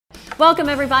Welcome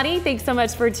everybody. Thanks so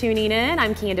much for tuning in.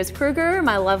 I'm Kandace Krueger,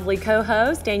 my lovely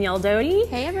co-host Danielle Doty.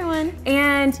 Hey everyone.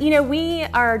 And you know, we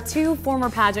are two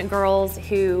former pageant girls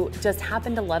who just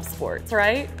happen to love sports,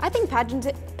 right? I think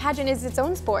pageant is its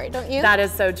own sport, don't you? That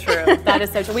is so true. That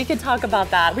is so true. We could talk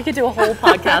about that. We could do a whole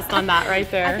podcast on that right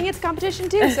there. I think it's competition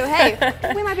too, so hey,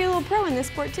 we might be a little pro in this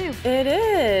sport too. It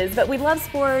is, but we love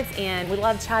sports and we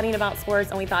love chatting about sports,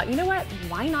 and we thought, you know what,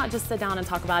 why not just sit down and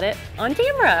talk about it on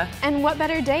camera? And what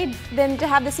better day than to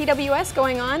have the CWS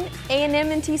going on, A&M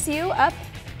and TCU up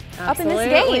in this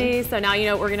game. So now you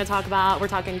know what we're going to talk about. We're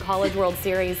talking College World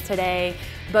Series today.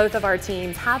 Both of our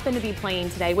teams happen to be playing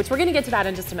today, which we're going to get to that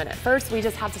in just a minute. First, we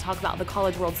just have to talk about the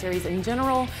College World Series in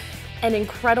general. An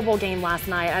incredible game last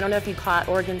night. I don't know if you caught,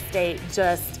 Oregon State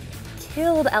just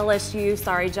killed LSU.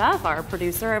 Sorry, Jeff, our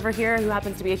producer over here, who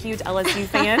happens to be a huge LSU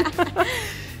fan.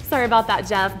 Sorry about that,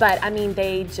 Jeff. But I mean,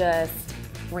 they just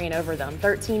ran over them,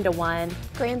 13-1.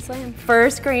 Grand slam.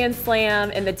 First grand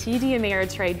slam in the TD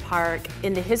Ameritrade Park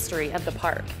in the history of the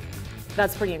park.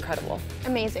 That's pretty incredible.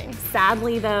 Amazing.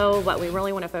 Sadly though, what we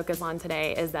really want to focus on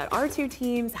today is that our two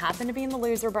teams happen to be in the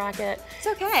loser bracket. It's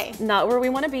okay. Not where we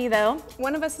want to be though.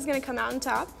 One of us is going to come out on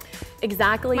top.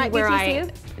 Exactly Might where I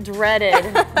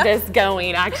dreaded this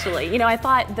going, actually. You know, I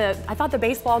thought the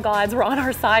baseball gods were on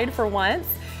our side for once.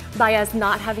 By us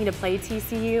not having to play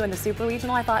TCU in the Super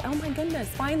Regional, I thought, oh my goodness,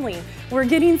 finally, we're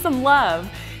getting some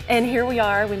love. And here we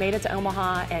are, we made it to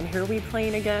Omaha, and here we're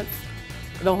playing against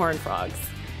the Horned Frogs.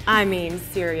 I mean,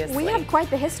 seriously. We have quite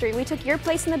the history. We took your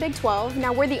place in the Big 12.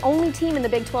 Now we're the only team in the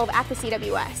Big 12 at the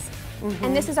CWS.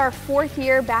 And this is our 4th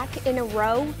year back in a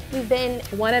row. We've been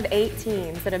one of 8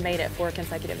 teams that have made it 4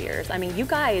 consecutive years. I mean, you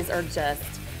guys are just,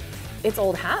 it's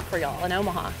old hat for y'all in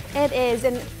Omaha. It is,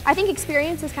 and I think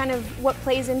experience is kind of what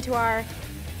plays into our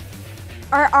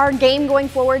game going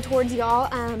forward towards y'all.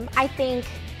 I think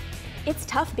it's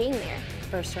tough being there.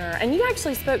 For sure. And you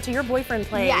actually spoke to your boyfriend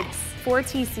played for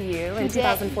TCU in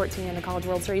 2014 in the College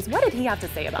World Series. What did he have to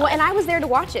say about it? Well, and I was there to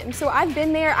watch him. So I've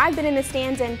been there, I've been in the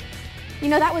stands, and you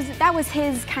know, that was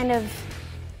his kind of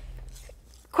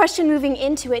question moving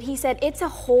into it. He said it's a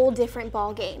whole different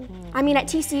ball game. I mean, at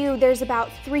TCU, there's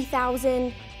about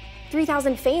 3,000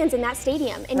 fans in that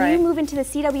stadium, and you move into the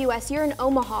CWS, you're in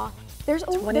Omaha. There's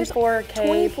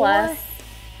 24K plus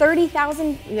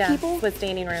 30,000 people with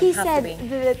standing room. He said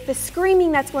the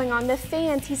screaming that's going on, the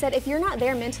fans. He said if you're not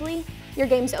there mentally, your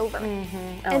game's over.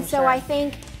 And so I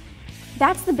think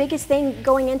that's the biggest thing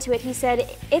going into it. He said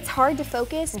it's hard to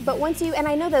focus, but once you, and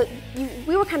I know that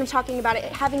we were kind of talking about it,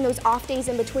 having those off days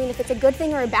in between, if it's a good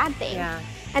thing or a bad thing.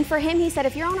 And for him, he said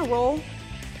if you're on a roll,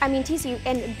 I mean, TCU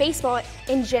and baseball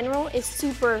in general is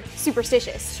super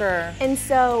superstitious. And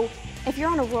so if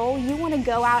you're on a roll, you want to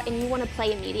go out and you want to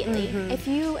play immediately. If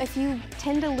you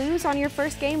tend to lose on your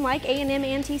first game like A&M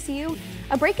and TCU,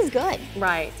 a break is good.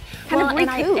 Kind of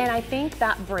recoup. And I think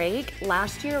that break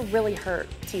last year really hurt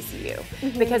TCU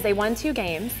because they won 2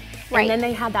 games. And then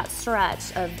they had that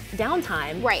stretch of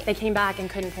downtime. They came back and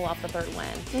couldn't pull off the 3rd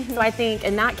win. So I think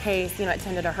in that case, you know, it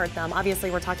tended to hurt them.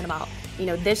 Obviously, we're talking about, you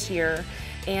know, this year.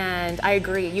 And I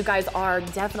agree, you guys are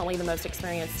definitely the most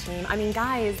experienced team. I mean,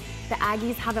 guys, the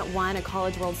Aggies haven't won a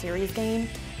College World Series game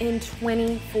in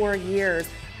 24 years.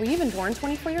 Were you even born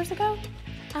 24 years ago?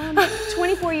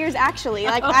 24 years actually,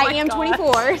 like I am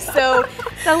 24, so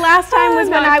the last time was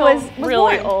when I was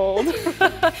really born. old.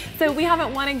 So we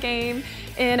haven't won a game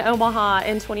in Omaha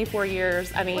in 24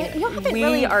 years. I mean,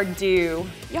 we are due.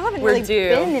 Y'all haven't really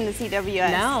been in the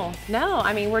CWS. No.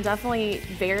 I mean, we're definitely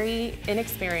very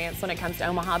inexperienced when it comes to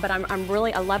Omaha, but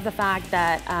I love the fact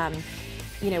that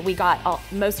you know, we got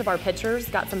most of our pitchers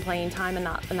got some playing time in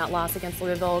that loss against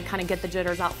Louisville, kind of get the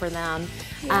jitters out for them.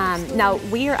 Now,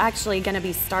 we are actually going to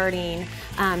be starting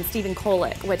Stephen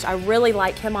Kolek, which I really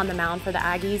like him on the mound for the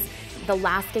Aggies. The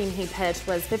last game he pitched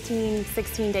was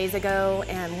 16 days ago,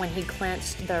 and when he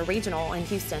clinched the regional in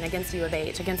Houston against U of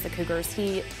H, against the Cougars,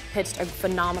 he pitched a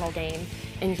phenomenal game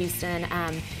in Houston.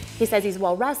 He says he's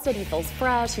well rested, he feels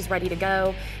fresh, he's ready to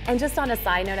go. And just on a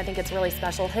side note, I think it's really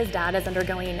special. His dad is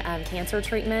undergoing cancer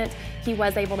treatment. He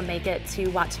was able to make it to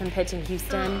watch him pitch in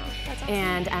Houston,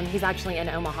 and he's actually in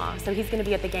Omaha. So he's going to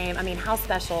be at the game. I mean, how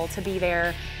special to be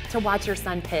there to watch your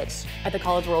son pitch at the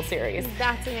College World Series.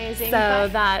 That's amazing. So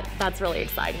that's really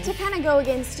exciting. To kind of go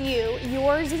against you,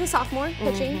 yours is a sophomore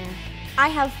pitching. I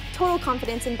have total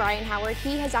confidence in Brian Howard.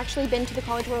 He has actually been to the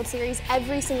College World Series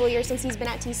every single year since he's been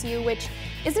at TCU, which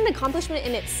is an accomplishment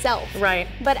in itself.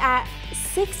 But at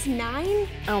 6'9",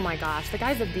 oh my gosh, the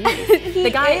guy's a beast. the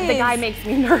guy makes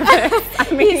me nervous. I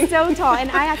mean, he's so tall,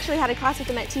 and I actually had a class with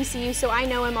him at TCU, so I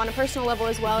know him on a personal level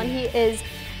as well, and he is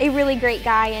a really great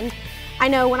guy. And I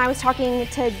know when I was talking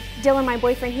to Dylan, my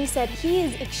boyfriend, he said he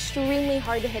is extremely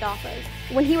hard to hit off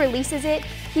of. When he releases it,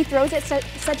 he throws it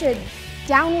such a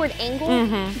downward angle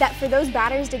that for those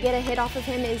batters to get a hit off of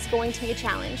him is going to be a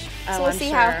challenge. So we'll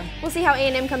see how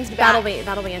A&M comes to bat.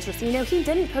 That'll be interesting. You know, he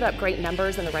didn't put up great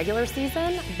numbers in the regular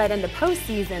season, but in the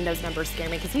postseason, those numbers scare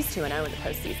me because he's 2-0 in the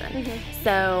postseason.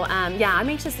 So yeah, I'm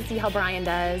anxious to see how Brian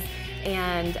does,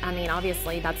 and I mean,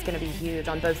 obviously, that's going to be huge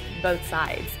on both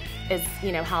sides. Is,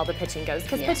 you know, how the pitching goes,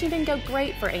 because pitching didn't go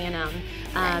great for A&M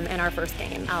in our first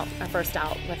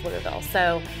out with Louisville.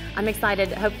 So I'm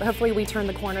excited. Hopefully we turn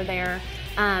the corner there.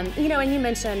 You know, and you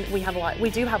mentioned we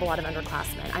do have a lot of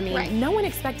underclassmen. I mean, no one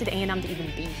expected A&M to even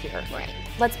be here.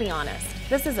 Let's be honest.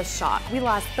 This is a shock. We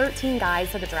lost 13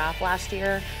 guys to the draft last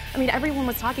year. I mean, everyone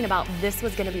was talking about this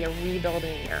was going to be a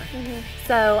rebuilding year.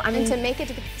 So I mean, and to make it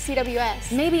to the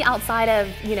CWS, maybe outside of,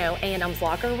 you know, A&M's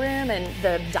locker room and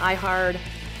the diehard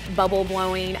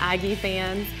bubble-blowing Aggie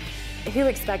fans, who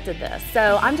expected this?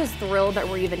 So I'm just thrilled that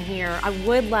we're even here. I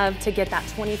would love to get that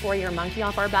 24-year monkey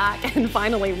off our back and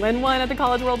finally win one at the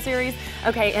College World Series.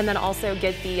 Okay, and then also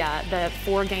get the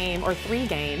 4-game or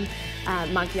 3-game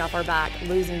monkey off our back,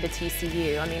 losing to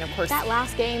TCU. I mean, of course, that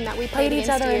last game that we played each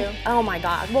other. you. Oh my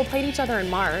God! Well, played each other in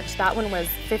March. That one was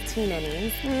 15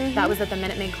 innings. That was at the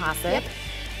Minute Maid Classic.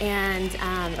 And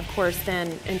of course, then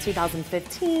in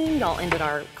 2015, y'all ended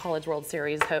our College World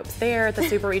Series hopes there at the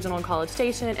Super Regional in College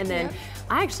Station. And then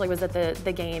I actually was at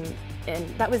the game, and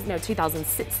that was, no,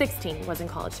 2016 was in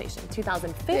College Station.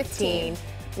 2015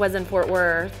 was in Fort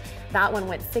Worth. That one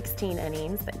went 16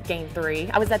 innings, game 3.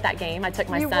 I was at that game. I took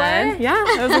my son. Were? Yeah,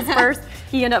 it was his first.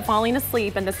 He ended up falling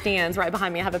asleep in the stands right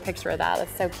behind me. I have a picture of that.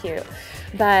 That's so cute.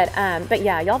 But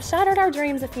yeah, y'all shattered our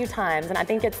dreams a few times, and I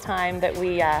think it's time that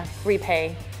we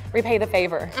repay the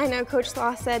favor. I know Coach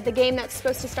Sloth said the game that's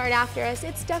supposed to start after us,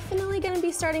 it's definitely going to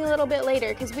be starting a little bit later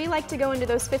because we like to go into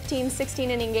those 15,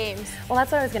 16-inning games. Well,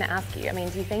 that's what I was going to ask you. I mean,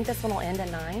 do you think this one will end at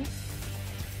 9?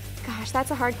 Gosh,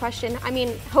 that's a hard question. I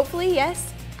mean, hopefully,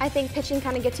 yes. I think pitching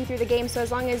kind of gets you through the game, so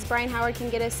as long as Brian Howard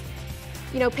can get us,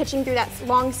 you know, pitching through that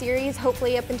long series,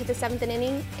 hopefully up into the 7th or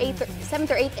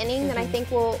 8th inning, then I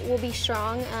think we'll be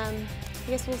strong. I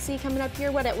guess we'll see coming up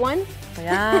here, what, at 1?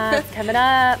 Yeah, it's coming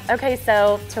up. Okay,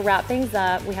 so to wrap things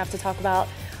up, we have to talk about,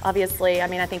 obviously, I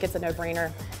mean, I think it's a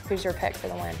no-brainer. Who's your pick for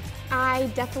the win?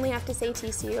 I definitely have to say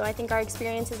TCU. I think our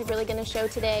experience is really going to show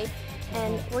today,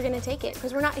 and we're going to take it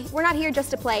because we're not here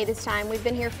just to play this time. We've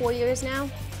been here 4 years now.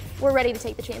 We're ready to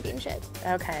take the championship.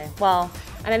 Okay, well,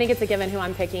 and I think it's a given who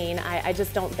I'm picking. I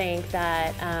just don't think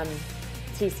that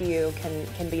TCU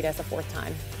can beat us a 4th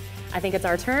time. I think it's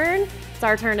our turn. It's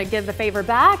our turn to give the favor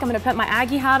back. I'm going to put my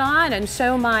Aggie hat on and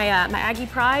show my my Aggie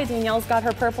pride. Danielle's got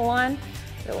her purple on.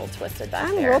 You're a little twisted back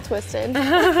there. I'm a little twisted.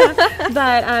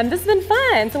 But this has been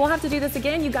fun. So we'll have to do this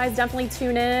again. You guys definitely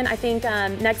tune in. I think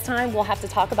next time we'll have to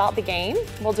talk about the game.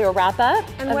 We'll do a wrap up.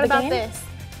 And what about this?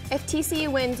 If TCU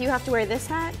wins, you have to wear this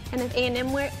hat, and if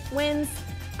A&M wins,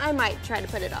 I might try to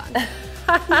put it on.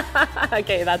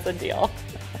 Okay, that's a deal.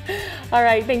 All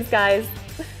right, thanks guys.